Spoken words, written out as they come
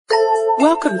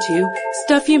Welcome to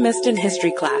Stuff You Missed in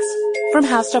History Class from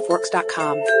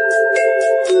HowStuffWorks.com.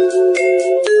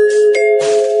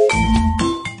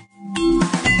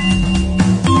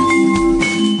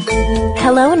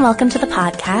 Hello and welcome to the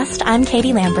podcast. I'm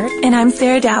Katie Lambert. And I'm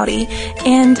Sarah Dowdy.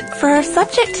 And for our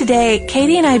subject today,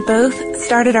 Katie and I both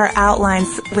started our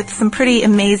outlines with some pretty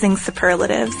amazing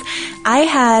superlatives. I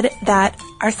had that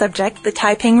our subject, the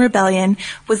Taiping Rebellion,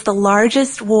 was the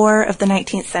largest war of the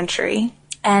 19th century.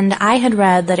 And I had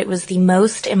read that it was the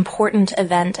most important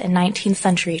event in 19th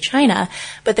century China.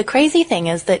 But the crazy thing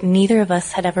is that neither of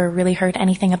us had ever really heard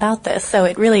anything about this. So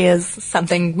it really is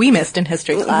something we missed in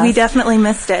history class. We definitely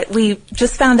missed it. We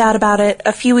just found out about it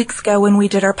a few weeks ago when we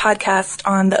did our podcast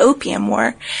on the Opium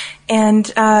War. And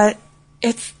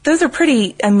those are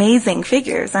pretty amazing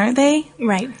figures, aren't they?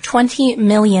 Right. 20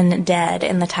 million dead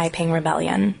in the Taiping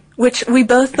Rebellion. Which we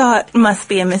both thought must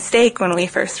be a mistake when we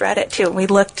first read it, too. We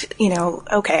looked,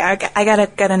 okay, I gotta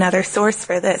get another source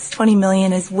for this. 20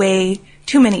 million is way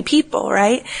too many people,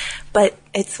 right? But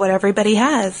it's what everybody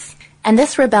has. And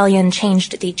this rebellion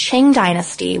changed the Qing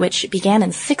dynasty, which began in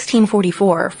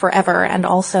 1644, forever, and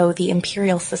also the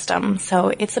imperial system. So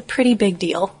it's a pretty big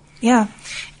deal. Yeah.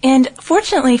 And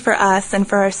fortunately for us and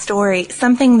for our story,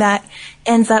 something that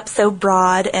ends up so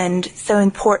broad and so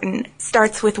important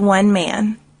starts with one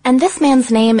man. And this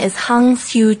man's name is Hung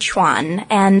Xiu-Chuan,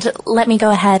 and let me go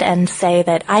ahead and say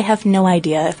that I have no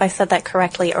idea if I said that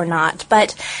correctly or not,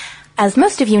 but as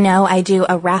most of you know, I do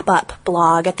a wrap-up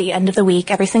blog at the end of the week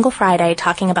every single Friday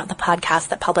talking about the podcast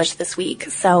that published this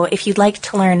week. So if you'd like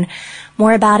to learn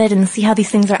more about it and see how these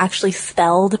things are actually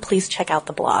spelled, please check out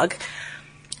the blog.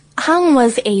 Hung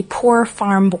was a poor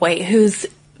farm boy whose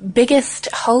biggest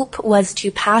hope was to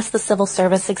pass the civil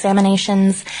service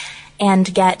examinations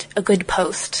and get a good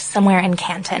post somewhere in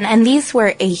Canton. And these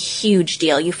were a huge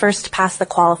deal. You first passed the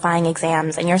qualifying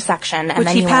exams in your section. And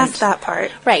then he passed that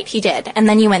part. Right, he did. And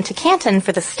then you went to Canton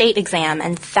for the state exam,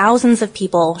 and thousands of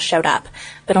people showed up,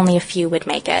 but only a few would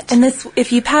make it. And this,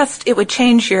 if you passed, it would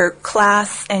change your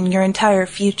class and your entire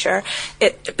future.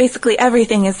 Basically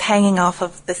everything is hanging off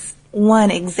of this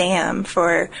one exam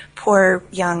for poor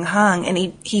young Hung, and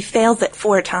he fails it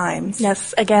 4 times.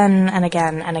 Yes, again and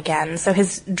again and again. So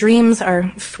his dreams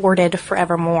are thwarted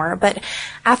forevermore. But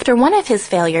after one of his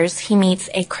failures, he meets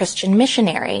a Christian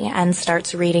missionary and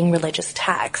starts reading religious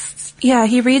texts. Yeah,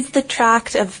 he reads the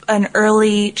tract of an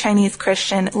early Chinese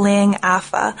Christian, Ling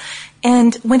Afa.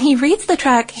 And when he reads the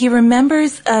tract, he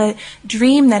remembers a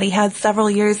dream that he had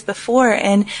several years before,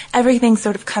 and everything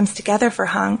sort of comes together for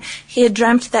Hung. He had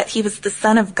dreamt that he was the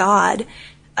son of God,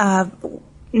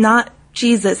 not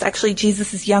Jesus, actually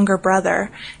Jesus' younger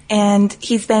brother, and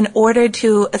he's been ordered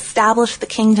to establish the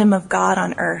kingdom of God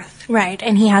on earth. Right,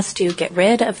 and he has to get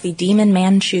rid of the demon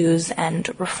Manchus and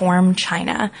reform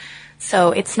China.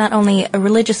 So it's not only a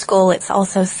religious goal, it's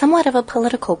also somewhat of a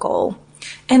political goal.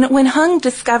 And when Hung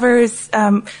discovers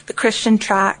the Christian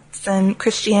tracts and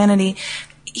Christianity,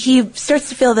 he starts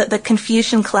to feel that the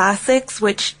Confucian classics,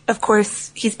 which, of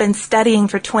course, he's been studying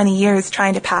for 20 years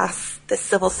trying to pass the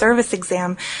civil service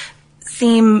exam,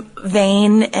 seem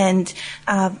vain and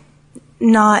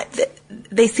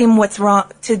they seem what's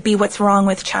wrong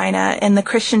with China. And the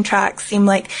Christian tracts seem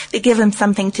like they give him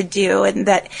something to do, and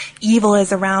that evil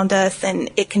is around us and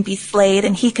it can be slayed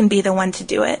and he can be the one to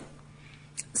do it.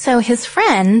 So his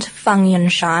friend, Feng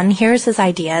Yunshan, hears his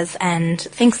ideas and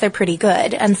thinks they're pretty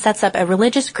good and sets up a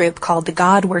religious group called the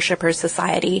God Worshippers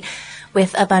Society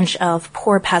with a bunch of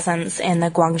poor peasants in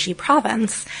the Guangxi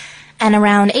province. And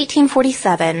around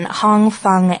 1847, Hung,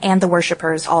 Feng, and the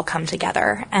worshippers all come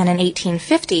together. And in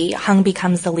 1850, Hung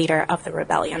becomes the leader of the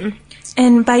rebellion.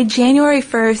 And by January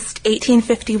 1st,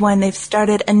 1851, they've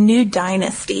started a new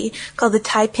dynasty called the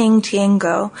Taiping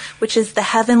Tiango, which is the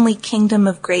heavenly kingdom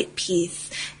of great peace.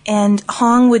 And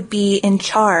Hong would be in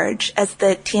charge as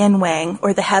the Tianwang,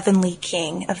 or the heavenly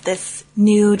king of this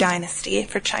new dynasty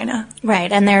for China.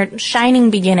 Right, and their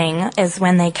shining beginning is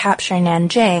when they capture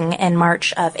Nanjing in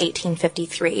March of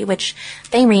 1853, which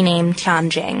they renamed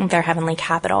Tianjin, their heavenly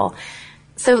capital.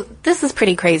 So this is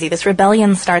pretty crazy. This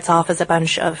rebellion starts off as a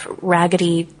bunch of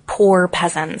raggedy, poor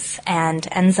peasants and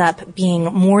ends up being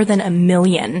more than 1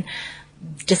 million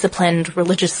disciplined,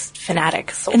 religious, fanatic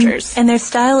soldiers. And their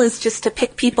style is just to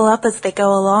pick people up as they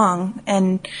go along.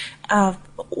 And,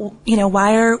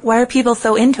 why are people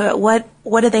so into it?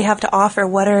 What do they have to offer?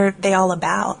 What are they all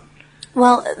about?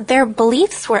 Well, their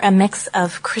beliefs were a mix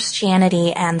of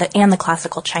Christianity and the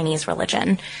classical Chinese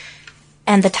religion.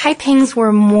 And the Taipings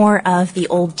were more of the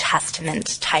Old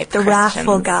Testament type The Christians.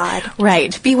 wrathful God.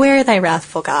 Right. Beware thy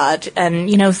wrathful God. And,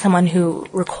 someone who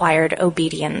required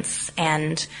obedience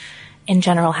and in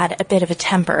general had a bit of a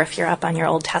temper if you're up on your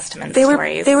Old Testament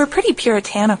stories. They were pretty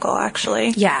puritanical, actually.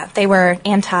 Yeah, they were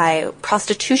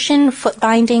anti-prostitution, foot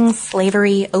binding,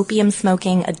 slavery, opium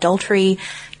smoking, adultery,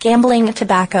 gambling,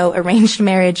 tobacco, arranged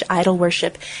marriage, idol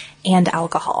worship, and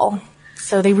alcohol.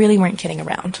 So they really weren't kidding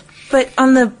around. But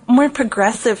on the more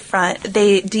progressive front,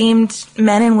 they deemed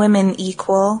men and women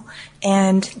equal,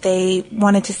 and they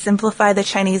wanted to simplify the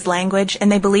Chinese language, and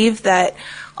they believed that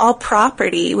all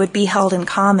property would be held in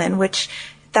common, which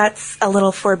that's a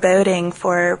little foreboding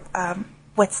for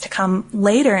what's to come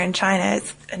later in China.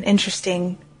 It's an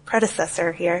interesting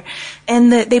predecessor here.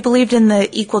 And they believed in the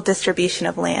equal distribution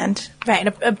of land. Right,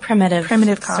 a primitive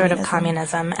communism. Sort of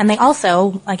communism. And they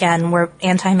also, again, were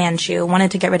anti-Manchu,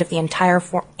 wanted to get rid of the entire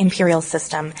imperial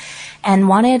system, and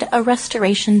wanted a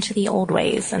restoration to the old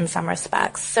ways in some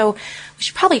respects. So we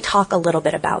should probably talk a little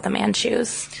bit about the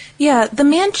Manchus. Yeah, the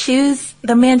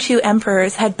Manchu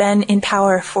emperors had been in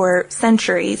power for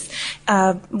centuries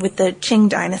with the Qing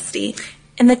dynasty.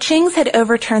 And the Qings had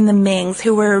overturned the Mings,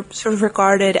 who were sort of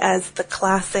regarded as the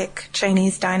classic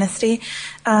Chinese dynasty.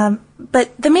 But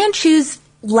the Manchus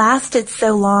lasted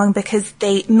so long because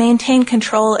they maintained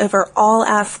control over all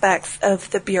aspects of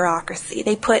the bureaucracy.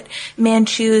 They put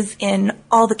Manchus in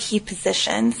all the key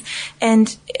positions.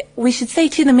 And we should say,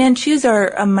 too, the Manchus are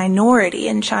a minority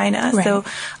in China. Right. So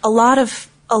a lot of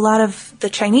the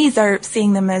Chinese are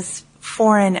seeing them as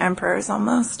foreign emperors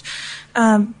almost.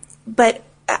 But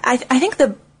I think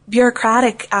the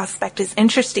bureaucratic aspect is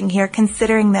interesting here,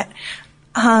 considering that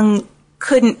Hung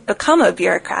couldn't become a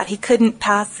bureaucrat. He couldn't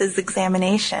pass his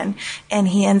examination, and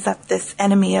he ends up this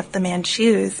enemy of the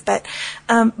Manchus. But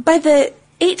by the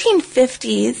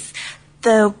 1850s,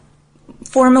 the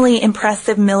formerly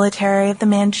impressive military of the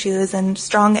Manchus and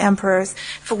strong emperors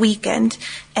have weakened,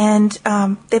 and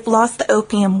they've lost the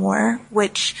Opium War,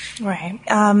 which, right.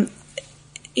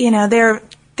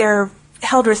 They're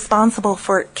held responsible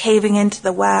for caving into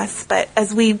the West, but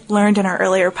as we learned in our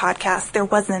earlier podcast, there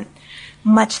wasn't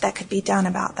much that could be done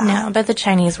about that. No, but the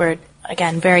Chinese were,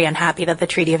 again, very unhappy that the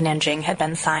Treaty of Nanjing had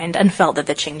been signed and felt that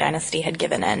the Qing dynasty had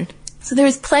given in. So there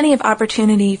was plenty of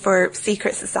opportunity for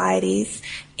secret societies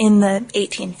in the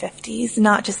 1850s,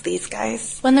 not just these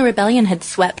guys. When the rebellion had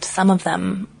swept some of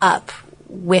them up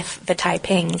with the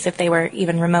Taipings, if they were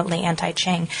even remotely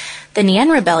anti-Qing, the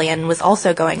Nian Rebellion was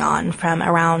also going on from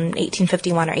around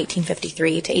 1851 or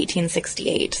 1853 to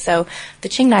 1868. So the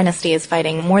Qing dynasty is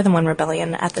fighting more than one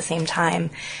rebellion at the same time.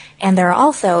 And there are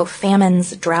also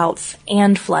famines, droughts,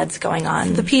 and floods going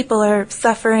on. The people are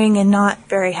suffering and not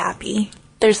very happy.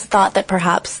 There's thought that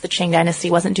perhaps the Qing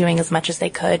dynasty wasn't doing as much as they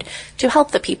could to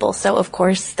help the people. So, of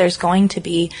course, there's going to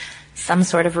be some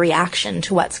sort of reaction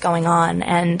to what's going on.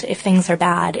 And if things are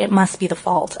bad, it must be the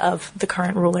fault of the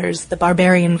current rulers, the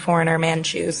barbarian foreigner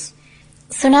Manchus.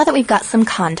 So now that we've got some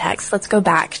context, let's go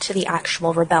back to the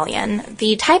actual rebellion.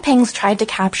 The Taipings tried to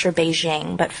capture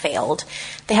Beijing, but failed.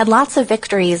 They had lots of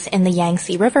victories in the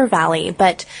Yangtze River Valley,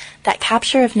 but that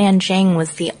capture of Nanjing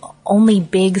was the only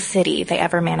big city they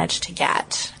ever managed to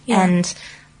get. Yeah. And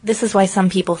this is why some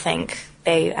people think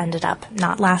they ended up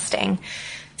not lasting.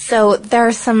 So there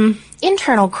are some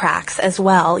internal cracks as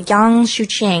well. Yang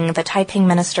Shuqing, the Taiping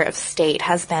Minister of State,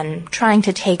 has been trying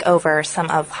to take over some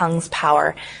of Hung's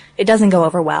power. It doesn't go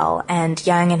over well, and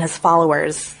Yang and his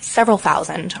followers, several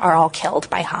thousand, are all killed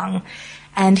by Hung.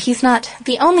 And he's not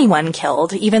the only one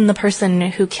killed. Even the person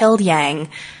who killed Yang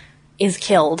is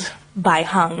killed by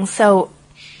Hung. So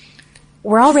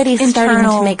we're already starting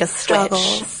to make a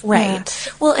switch. Right.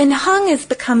 Yeah. Well, and Hung is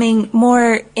becoming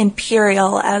more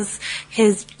imperial as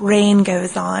his reign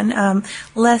goes on,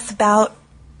 less about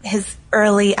his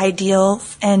early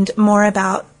ideals and more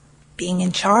about being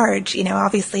in charge,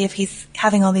 obviously if he's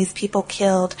having all these people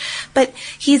killed. But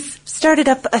he's started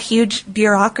up a huge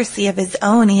bureaucracy of his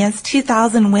own. He has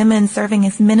 2,000 women serving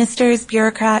as ministers,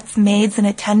 bureaucrats, maids, and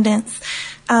attendants.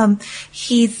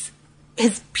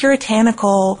 His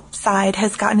puritanical side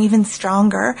has gotten even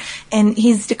stronger, and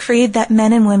he's decreed that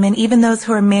men and women, even those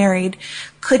who are married,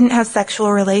 couldn't have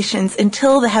sexual relations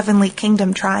until the heavenly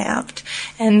kingdom triumphed.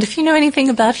 And if you know anything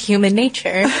about human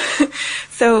nature.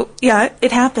 So, yeah,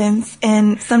 it happens,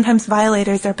 and sometimes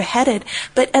violators are beheaded,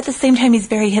 but at the same time he's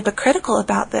very hypocritical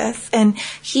about this, and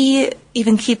he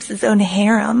even keeps his own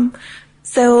harem.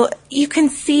 So you can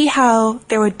see how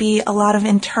there would be a lot of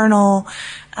internal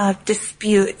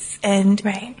disputes and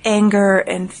anger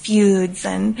and feuds,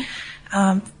 and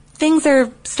things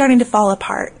are starting to fall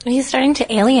apart. He's starting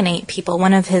to alienate people.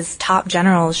 One of his top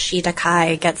generals, Shi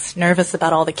Dakai, gets nervous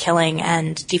about all the killing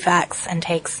and defects and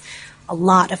takes a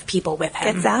lot of people with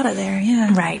him. Gets out of there,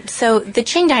 yeah. Right. So the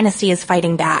Qing dynasty is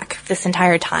fighting back this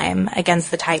entire time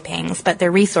against the Taipings, but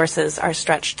their resources are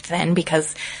stretched thin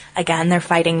because, again, they're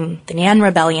fighting the Nian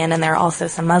Rebellion, and there are also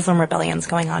some Muslim rebellions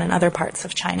going on in other parts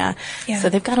of China. Yeah. So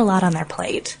they've got a lot on their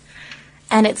plate.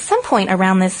 And at some point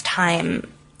around this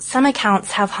time, some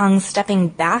accounts have Hung stepping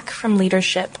back from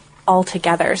leadership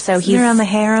altogether. So he's around the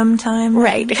harem time.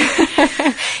 Right.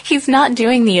 He's not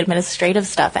doing the administrative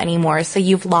stuff anymore. So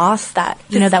you've lost that,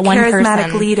 that one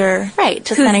charismatic leader. Right.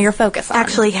 To center your focus on.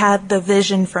 Actually had the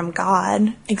vision from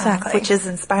God. Exactly. Which is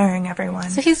inspiring everyone.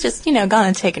 So he's just, gone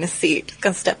and taken a seat,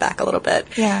 gonna step back a little bit.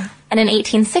 Yeah. And in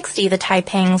 1860, the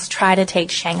Taipings try to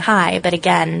take Shanghai, but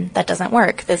again, that doesn't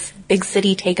work. This big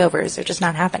city takeovers are just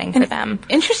not happening for them.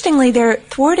 Interestingly, they're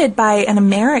thwarted by an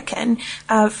American,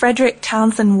 Frederick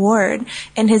Townsend Ward,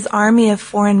 and his army of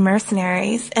foreign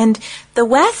mercenaries. And the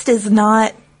West is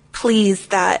not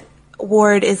pleased that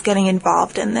Ward is getting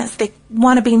involved in this. They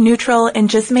want to be neutral and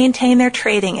just maintain their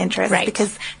trading interests, right,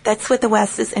 because that's what the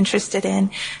West is interested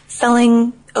in,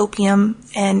 selling opium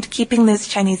and keeping those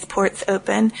Chinese ports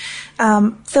open.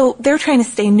 So they're trying to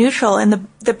stay neutral, and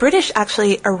the British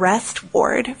actually arrest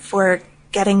Ward for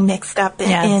getting mixed up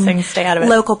in stay out of it.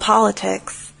 Local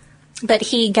politics. But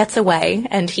he gets away,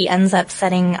 and he ends up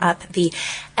setting up the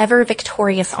Ever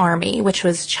Victorious Army, which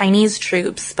was Chinese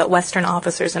troops, but Western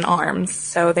officers in arms.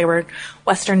 So they were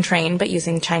Western trained, but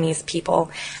using Chinese people.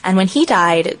 And when he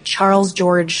died, Charles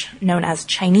George, known as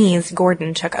Chinese,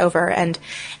 Gordon, took over. And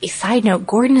a side note,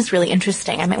 Gordon is really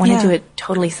interesting. I might want to do a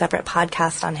totally separate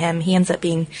podcast on him. He ends up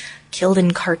being killed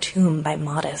in Khartoum by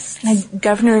Mahdists. And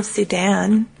governor of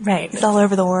Sudan. Right. It's all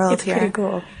over the world it's here. Pretty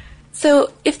cool.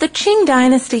 So if the Qing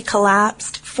dynasty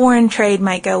collapsed, foreign trade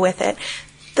might go with it.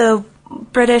 The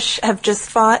British have just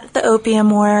fought the Opium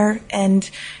War and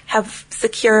have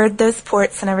secured those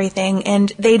ports and everything,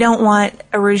 and they don't want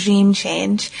a regime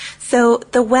change. So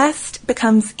the West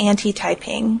becomes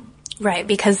anti-Taiping. Right,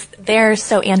 because they're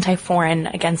so anti-foreign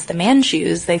against the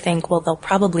Manchus, they think, well, they'll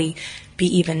probably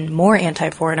be even more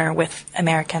anti-foreigner with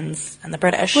Americans and the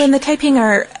British. Well, and the Taiping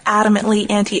are adamantly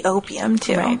anti-opium,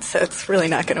 too. Right, so it's really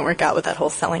not going to work out with that whole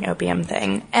selling opium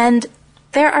thing. And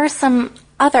there are some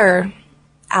other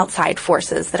outside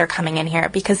forces that are coming in here,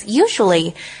 because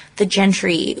usually the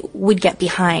gentry would get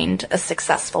behind a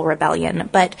successful rebellion.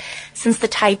 But since the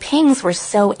Taipings were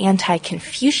so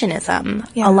anti-Confucianism,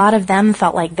 a lot of them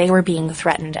felt like they were being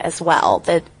threatened as well.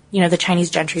 The Chinese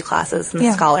gentry classes and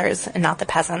the scholars, and not the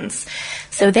peasants.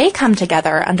 So they come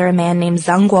together under a man named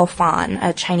Zhang Guofan,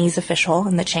 a Chinese official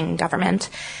in the Qing government.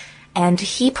 And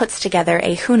he puts together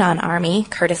a Hunan army,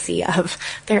 courtesy of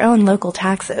their own local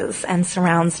taxes, and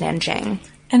surrounds Nanjing.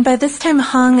 And by this time,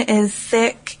 Hung is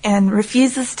sick and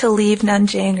refuses to leave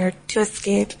Nanjing or to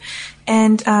escape.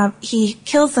 And he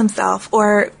kills himself,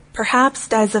 or perhaps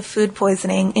dies of food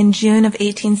poisoning, in June of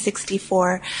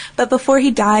 1864. But before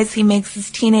he dies, he makes his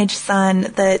teenage son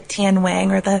the Tian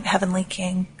Wang, or the Heavenly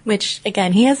King. Which,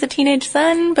 again, he has a teenage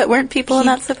son, but weren't people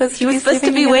not supposed to be He was supposed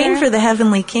to be waiting for the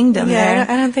Heavenly Kingdom there.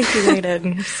 I don't think he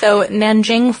waited. So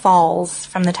Nanjing falls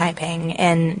from the Taiping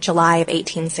in July of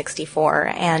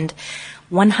 1864, and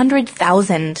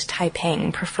 100,000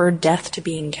 Taiping preferred death to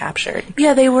being captured.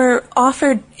 Yeah, they were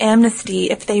offered amnesty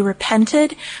if they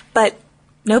repented, but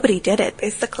nobody did it,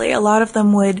 basically. A lot of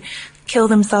them would kill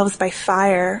themselves by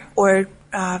fire or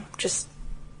just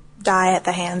die at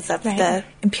the hands of the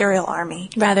imperial army.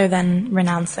 Rather than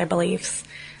renounce their beliefs.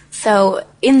 So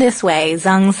in this way,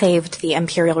 Zheng saved the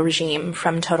imperial regime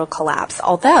from total collapse,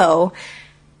 although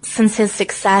since his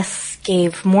success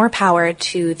gave more power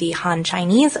to the Han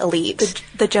Chinese elite.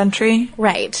 The gentry?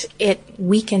 Right. It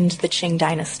weakened the Qing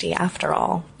dynasty, after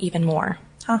all, even more.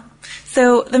 Huh.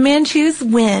 So the Manchus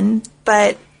win,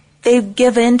 but they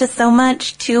give in to so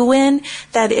much to win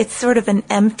that it's sort of an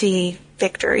empty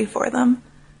victory for them.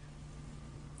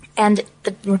 And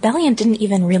the rebellion didn't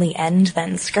even really end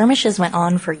then. Skirmishes went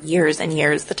on for years and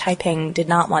years. The Taiping did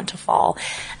not want to fall,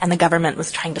 and the government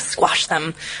was trying to squash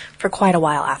them for quite a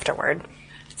while afterward.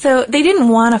 So they didn't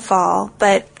want to fall,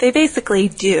 but they basically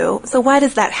do. So why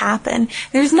does that happen?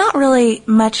 There's not really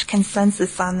much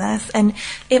consensus on this, and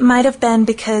it might have been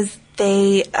because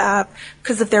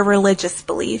because of their religious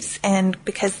beliefs and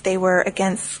because they were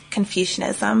against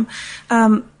Confucianism.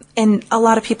 And a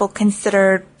lot of people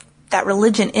consider that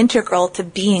religion integral to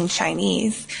being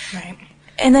Chinese. Right.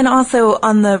 And then also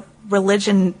on the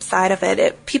religion side of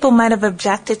it, people might have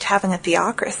objected to having a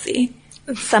theocracy.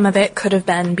 Some of it could have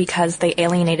been because they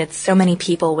alienated so many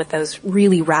people with those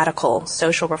really radical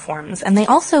social reforms. And they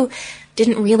also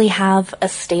didn't really have a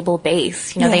stable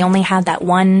base. You know, they only had that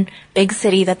one big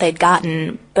city that they'd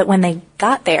gotten, but when they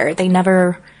got there, they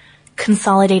never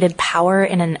consolidated power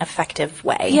in an effective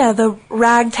way. Yeah, the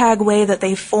ragtag way that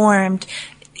they formed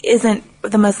isn't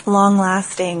the most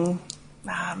long-lasting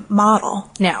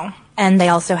model. No. And they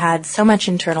also had so much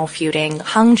internal feuding.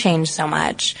 Hung changed so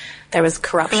much. There was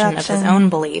corruption of his own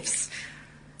beliefs.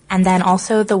 And then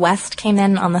also the West came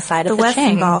in on the side of the West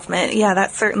Qing. involvement, yeah,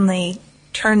 that certainly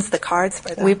turns the cards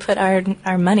for them. We put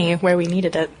our money where we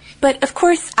needed it. But of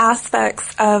course,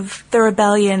 aspects of the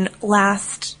rebellion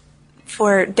last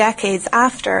for decades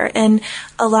after, and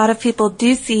a lot of people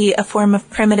do see a form of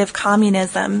primitive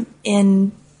communism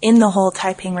in the whole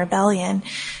Taiping rebellion.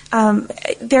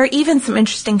 There are even some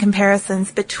interesting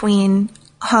comparisons between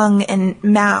Hung and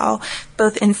Mao,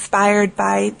 both inspired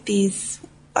by these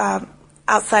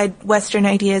outside Western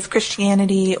ideas,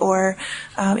 Christianity, or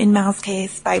in Mao's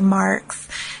case, by Marx,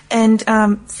 and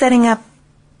setting up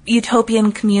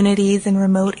utopian communities in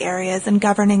remote areas and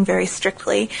governing very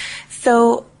strictly.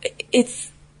 So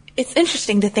it's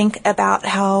interesting to think about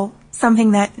how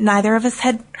something that neither of us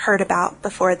had heard about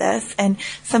before this, and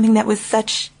something that was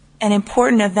such an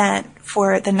important event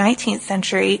for the 19th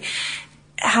century,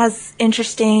 has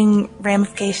interesting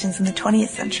ramifications in the 20th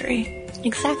century.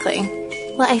 Exactly.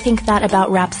 Well, I think that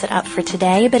about wraps it up for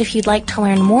today, but if you'd like to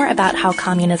learn more about how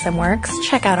communism works,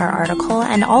 check out our article,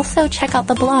 and also check out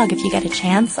the blog if you get a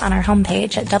chance on our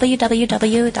homepage at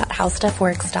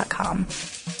www.howstuffworks.com.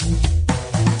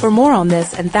 For more on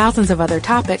this and thousands of other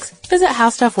topics, visit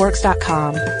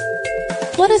howstuffworks.com.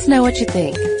 Let us know what you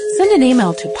think. Send an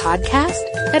email to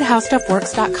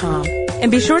podcast@howstuffworks.com. And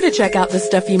be sure to check out the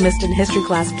Stuff You Missed in History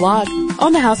Class blog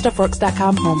on the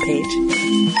howstuffworks.com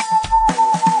homepage.